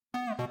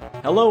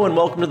Hello and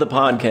welcome to the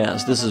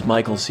podcast. This is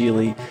Michael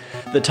Seeley.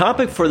 The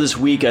topic for this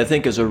week, I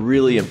think, is a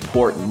really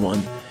important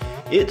one.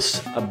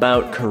 It's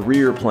about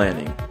career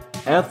planning.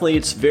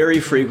 Athletes, very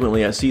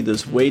frequently, I see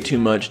this way too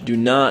much, do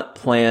not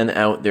plan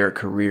out their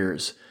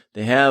careers.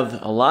 They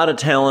have a lot of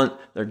talent,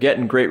 they're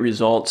getting great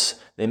results,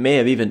 they may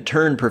have even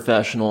turned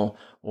professional,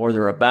 or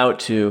they're about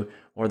to,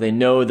 or they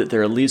know that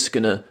they're at least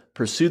going to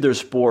pursue their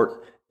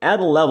sport at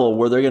a level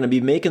where they're going to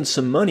be making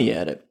some money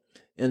at it.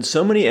 And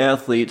so many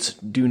athletes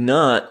do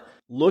not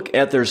look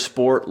at their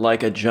sport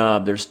like a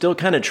job. They're still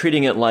kind of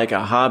treating it like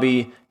a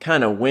hobby,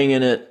 kind of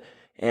winging it,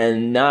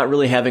 and not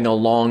really having a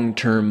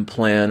long-term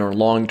plan or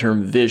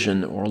long-term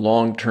vision or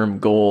long-term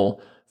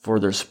goal for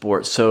their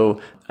sport.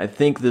 So I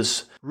think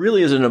this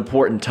really is an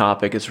important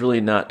topic. It's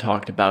really not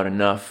talked about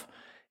enough.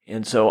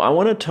 And so I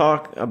want to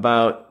talk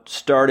about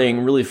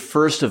starting really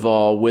first of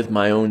all with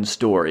my own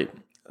story.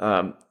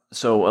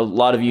 So a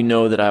lot of you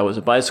know that I was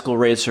a bicycle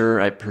racer.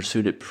 I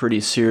pursued it pretty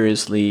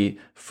seriously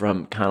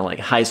from kind of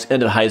like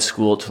end of high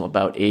school till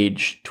about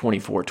age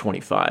 24,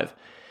 25.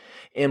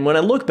 And when I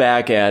look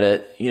back at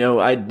it,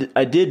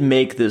 I did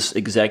make this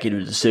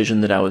executive decision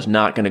that I was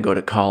not going to go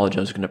to college. I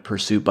was going to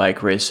pursue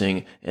bike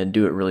racing and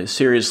do it really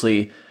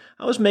seriously.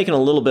 I was making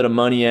a little bit of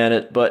money at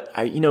it, but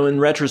in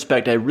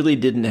retrospect, I really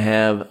didn't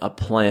have a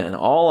plan.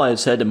 All I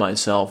said to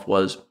myself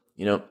was,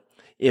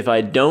 if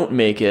I don't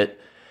make it,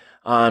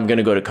 I'm going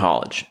to go to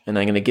college and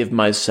I'm going to give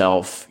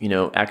myself,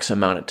 X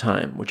amount of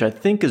time, which I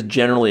think is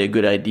generally a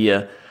good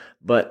idea.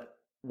 But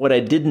what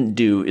I didn't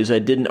do is I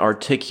didn't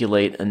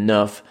articulate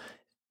enough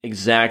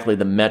exactly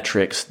the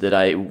metrics that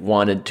I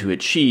wanted to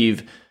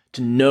achieve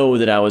to know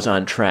that I was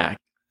on track.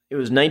 It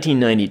was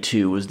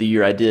 1992 was the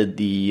year I did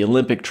the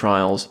Olympic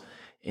trials.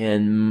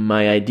 And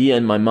my idea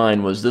in my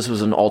mind was this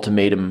was an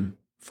ultimatum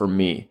for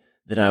me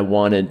that I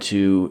wanted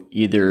to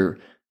either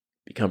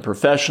become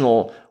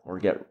professional or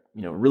get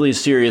really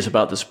serious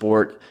about the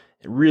sport,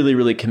 really,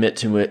 really commit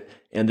to it,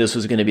 and this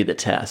was going to be the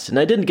test. And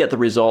I didn't get the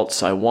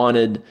results I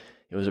wanted.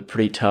 It was a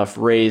pretty tough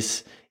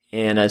race,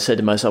 and I said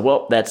to myself,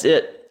 well, that's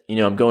it.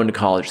 I'm going to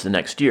college the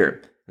next year.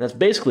 And that's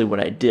basically what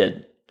I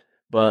did.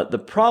 But the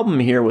problem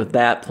here with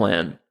that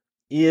plan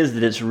is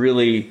that it's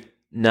really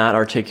not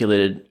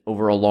articulated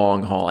over a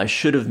long haul. I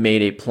should have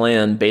made a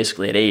plan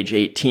basically at age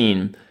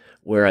 18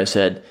 where I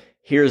said,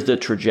 here's the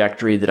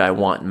trajectory that I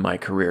want in my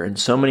career. And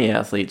so many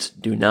athletes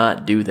do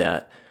not do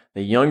that.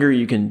 The younger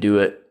you can do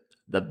it,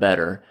 the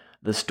better.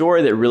 The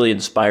story that really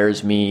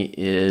inspires me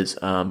is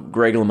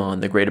Greg LeMond,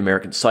 the great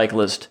American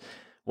cyclist.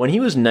 When he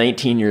was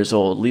 19 years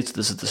old, at least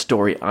this is the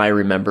story I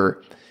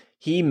remember,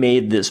 he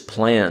made this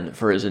plan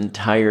for his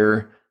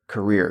entire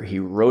career. He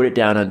wrote it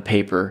down on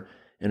paper,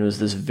 and it was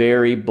this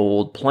very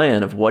bold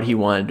plan of what he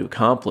wanted to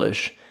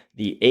accomplish,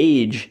 the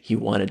age he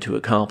wanted to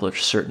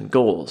accomplish certain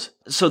goals.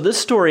 So this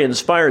story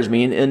inspires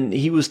me, and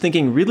he was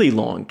thinking really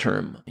long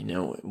term.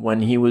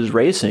 When he was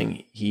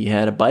racing, he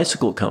had a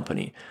bicycle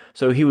company.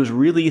 So he was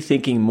really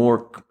thinking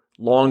more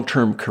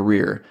long-term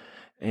career.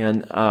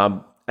 And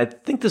I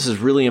think this is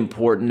really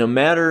important, no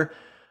matter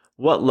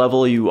what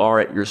level you are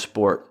at your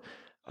sport.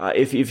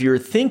 If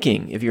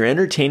you're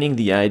entertaining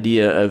the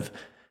idea of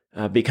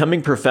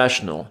becoming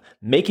professional,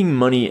 making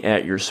money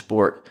at your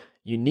sport,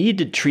 you need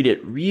to treat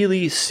it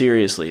really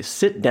seriously.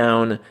 Sit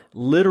down,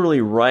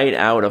 literally write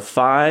out a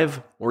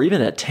 5 or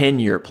even a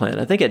 10-year plan.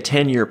 I think a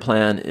 10-year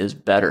plan is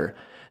better.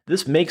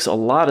 This makes a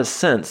lot of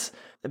sense.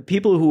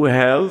 People who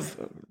have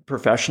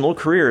professional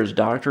careers,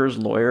 doctors,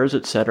 lawyers,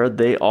 etc.,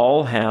 they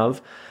all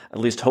have, at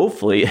least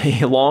hopefully,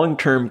 a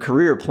long-term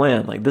career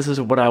plan. Like, this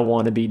is what I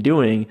want to be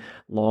doing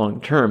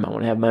long-term. I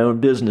want to have my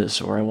own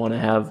business, or I want to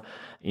have,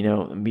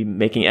 be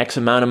making X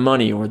amount of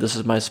money, or this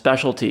is my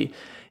specialty.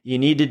 You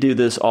need to do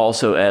this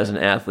also as an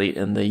athlete,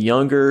 and the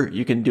younger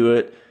you can do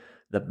it,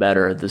 the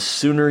better. The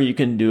sooner you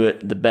can do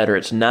it, the better.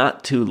 It's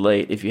not too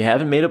late. If you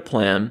haven't made a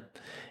plan,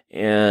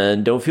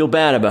 and don't feel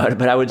bad about it,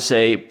 but I would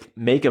say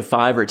make a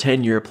 5 or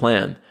 10-year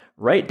plan.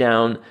 Write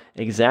down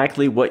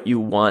exactly what you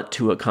want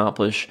to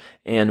accomplish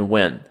and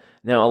when.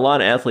 Now, a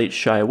lot of athletes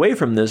shy away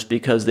from this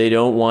because they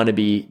don't want to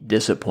be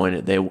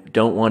disappointed. They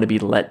don't want to be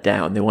let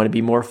down. They want to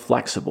be more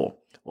flexible.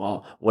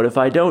 Well, what if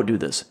I don't do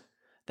this?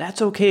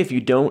 That's okay if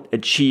you don't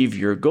achieve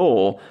your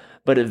goal,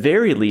 but at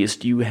very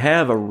least, you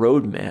have a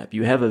roadmap.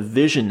 You have a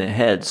vision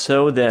ahead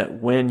so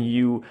that when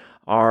you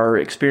are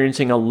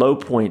experiencing a low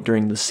point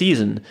during the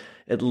season,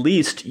 at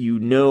least you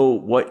know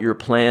what your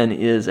plan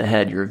is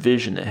ahead, your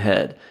vision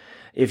ahead.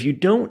 If you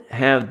don't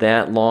have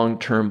that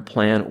long-term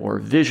plan or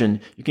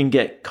vision, you can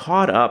get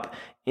caught up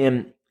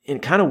in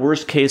kind of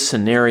worst-case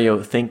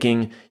scenario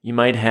thinking. You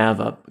might have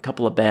a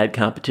couple of bad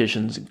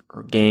competitions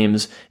or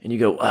games, and you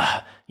go,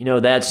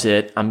 that's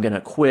it, I'm going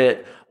to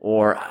quit,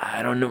 or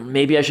I don't know,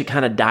 maybe I should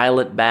kind of dial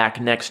it back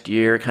next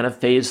year, kind of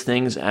phase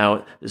things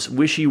out, this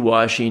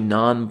wishy-washy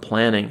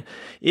non-planning.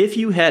 If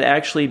you had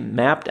actually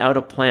mapped out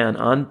a plan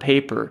on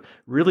paper,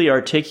 really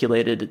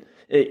articulated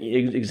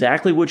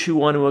exactly what you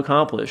want to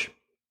accomplish,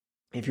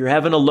 if you're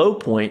having a low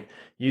point,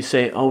 you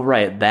say, oh,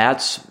 right,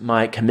 that's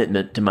my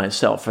commitment to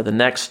myself for the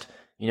next,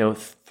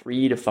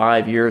 3 to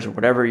 5 years or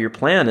whatever your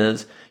plan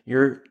is,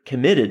 you're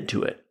committed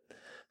to it.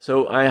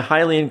 So I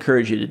highly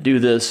encourage you to do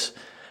this.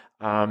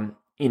 A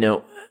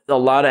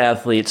lot of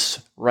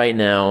athletes right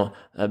now,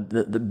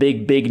 the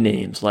big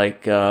names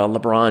like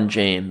LeBron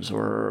James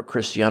or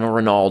Cristiano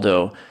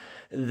Ronaldo,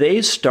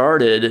 they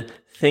started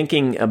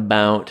thinking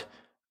about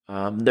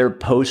their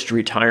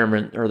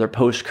post-retirement or their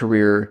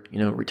post-career,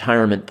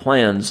 retirement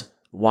plans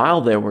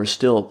while they were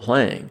still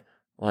playing.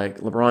 Like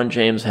LeBron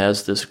James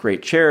has this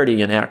great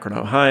charity in Akron,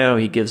 Ohio.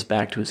 He gives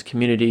back to his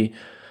community.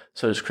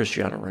 So does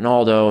Cristiano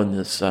Ronaldo and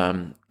this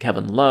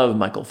Kevin Love,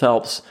 Michael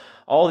Phelps.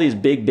 All these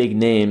big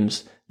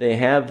names, they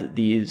have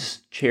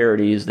these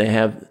charities. They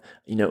have,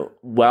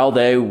 while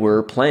they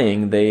were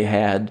playing, they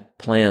had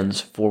plans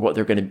for what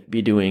they're going to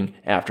be doing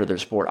after their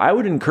sport. I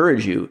would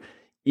encourage you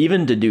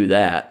even to do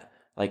that.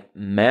 Like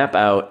map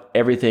out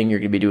everything you're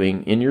going to be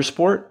doing in your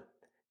sport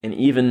and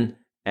even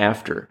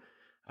after.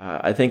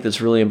 I think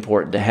that's really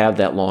important to have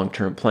that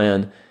long-term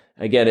plan.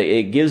 Again,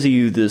 it gives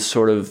you this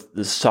sort of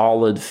this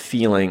solid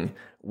feeling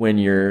when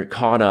you're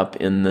caught up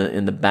in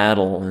the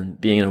battle and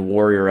being a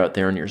warrior out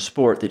there in your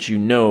sport that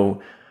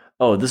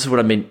oh, this is what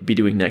I'm going to be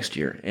doing next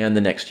year and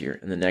the next year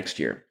and the next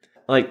year.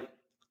 Like,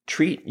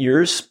 treat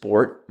your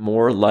sport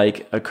more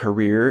like a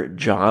career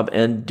job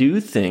and do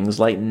things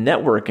like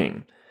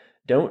networking.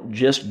 Don't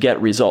just get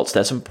results.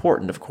 That's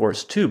important, of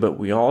course, too, but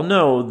we all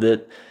know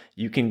that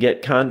you can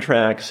get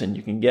contracts and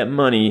you can get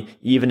money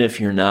even if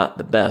you're not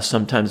the best.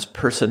 Sometimes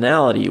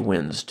personality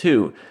wins,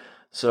 too.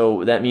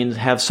 So that means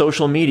have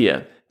social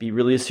media. Be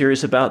really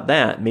serious about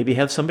that. Maybe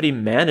have somebody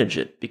manage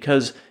it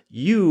because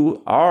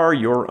you are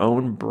your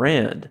own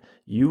brand.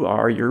 You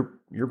are your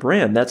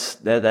brand. That's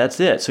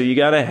it. So you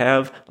got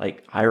to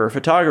hire a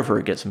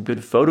photographer, get some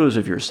good photos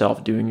of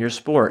yourself doing your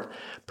sport,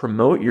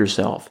 promote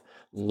yourself,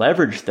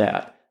 leverage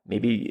that.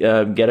 Maybe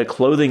get a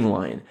clothing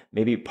line.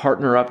 Maybe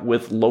partner up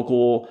with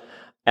local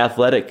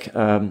athletic,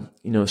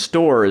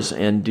 stores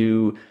and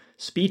do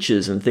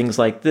speeches and things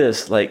like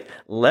this. Like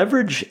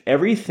leverage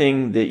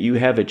everything that you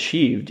have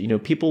achieved.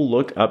 People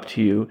look up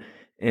to you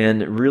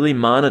and really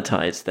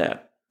monetize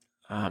that.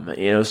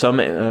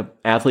 Some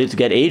athletes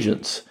get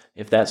agents.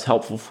 If that's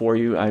helpful for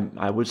you,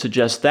 I would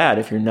suggest that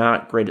if you're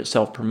not great at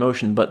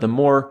self-promotion. But the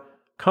more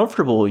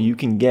comfortable you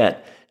can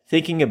get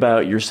thinking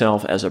about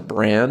yourself as a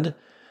brand,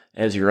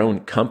 as your own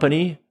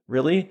company,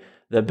 really,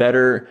 the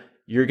better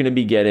you're going to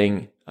be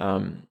getting.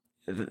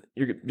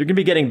 You're going to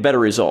be getting better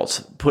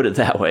results. Put it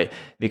that way,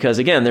 because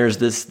again, there's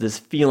this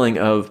feeling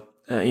of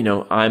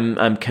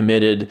I'm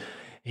committed.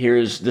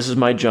 This is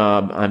my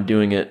job. I'm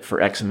doing it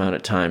for X amount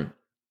of time.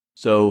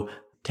 So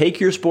take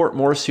your sport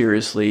more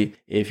seriously.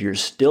 If you're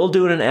still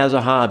doing it as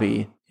a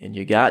hobby and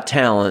you got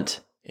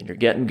talent and you're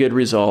getting good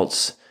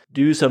results,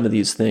 do some of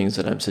these things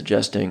that I'm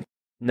suggesting.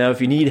 Now,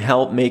 if you need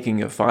help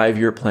making a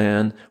 5-year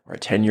plan or a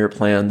 10-year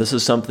plan, this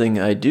is something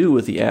I do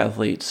with the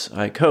athletes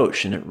I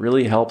coach, and it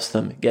really helps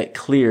them get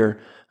clear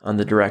on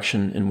the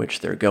direction in which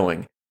they're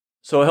going.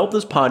 So I hope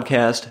this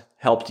podcast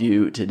helped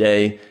you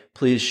today.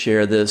 Please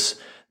share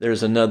this.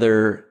 There's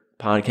another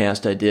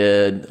podcast I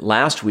did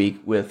last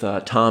week with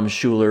Tom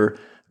Schuler,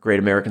 great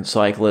American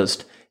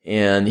cyclist,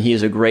 and he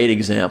is a great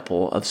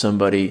example of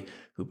somebody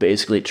who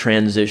basically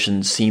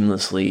transitioned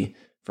seamlessly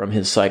from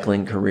his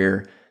cycling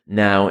career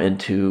now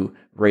into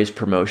race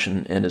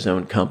promotion and his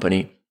own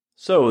company.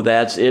 So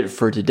that's it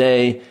for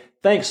today.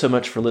 Thanks so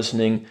much for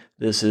listening.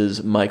 This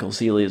is Michael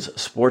Seely's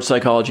Sports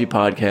Psychology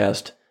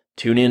Podcast.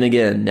 Tune in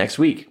again next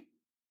week.